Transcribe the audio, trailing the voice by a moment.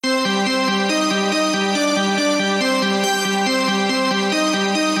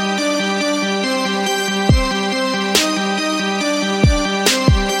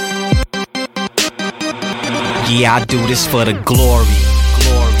Yeah, I do this for the glory.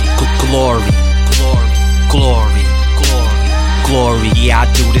 Glory. Glory. Yeah, I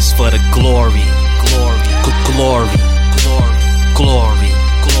do this for the glory. Glory.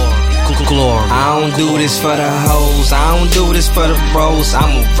 I don't do this for the hoes, I don't do this for the bros.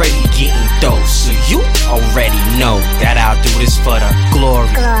 I'm already getting dope, so you already know that I'll do this for the glory.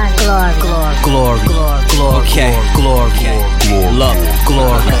 Okay, glory. Love,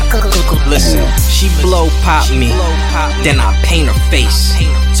 glory. Listen, she blow pop me, then I paint her face.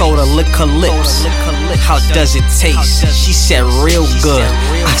 Told her lick her lips, how does it taste? She said real good,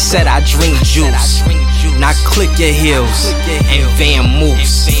 I said I drink juice. Now click your heels and Van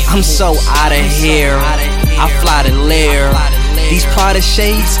moves. I'm so out of here, I fly to Lair. These Prada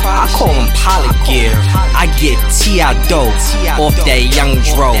shades, I call them poly gear. I get T.I. dope off that Young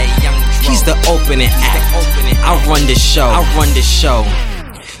Dro. He's the opening act, I run the show.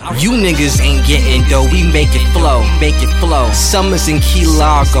 You niggas ain't getting dough, we make it flow. Summers in Key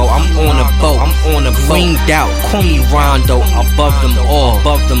Largo, I'm on a boat. Greened out, call me Rondo, above them all.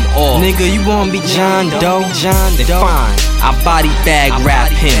 Nigga, you wanna be John Doe? Then fine, I body bag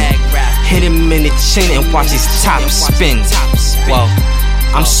rap him. Hit him in the chin and watch his top spin. Well,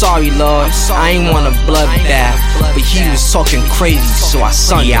 I'm sorry, Lord, I ain't want a bloodbath, but he was talking crazy, so I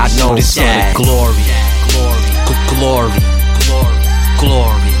sung. Yeah, I know this for the glory.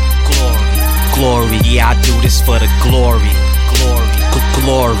 Yeah, I do this for the glory.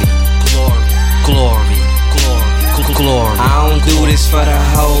 I don't do this for the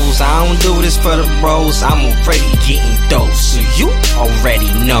hoes, I don't do this for the bros. I'm already getting dope, so you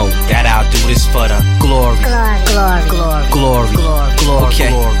already know that I'll do this for the glory.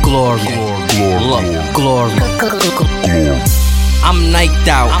 Okay, glory. I'm niked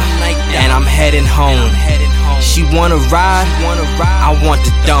out, and I'm heading home. She wanna ride, I want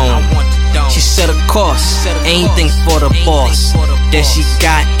the dome. She said of course, anything for the boss. Then she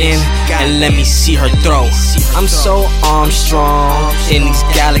got in and let me see her throw. I'm so Armstrong in these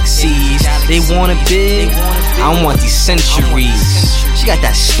galaxies. They want it big, I want these centuries. She got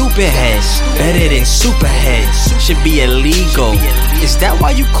that stupid head, better than superhead. Should be illegal. Is that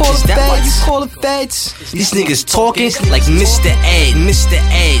why you call the feds? These niggas talking like Mr. Ed.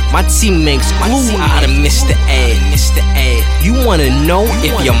 My team makes glue out of Mr. Ed. You wanna know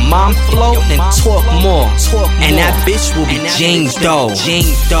if your mom flow? Then talk more. And that bitch will be James Doe.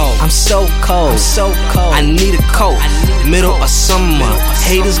 I'm so cold. I need a coat. Middle of summer.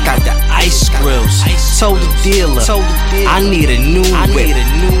 Haters got the ice grills. Told the dealer I need a new whip.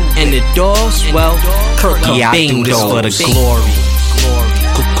 And the doors, well, Kirk yeah, I do this for the glory.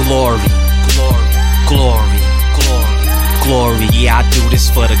 Yeah, I do this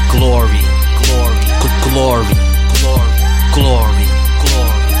for the glory.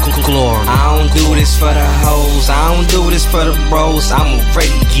 I don't do this for the hoes, I don't do this for the bros. I'm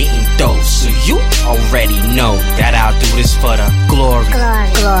already getting dope, so you already know that I'll do this for the glory.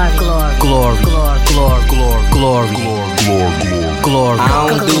 I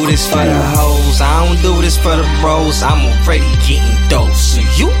don't do this for the hoes, I don't do this for the bros. I'm already getting dope, so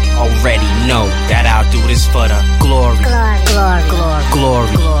you already know that I'll do this for the glory.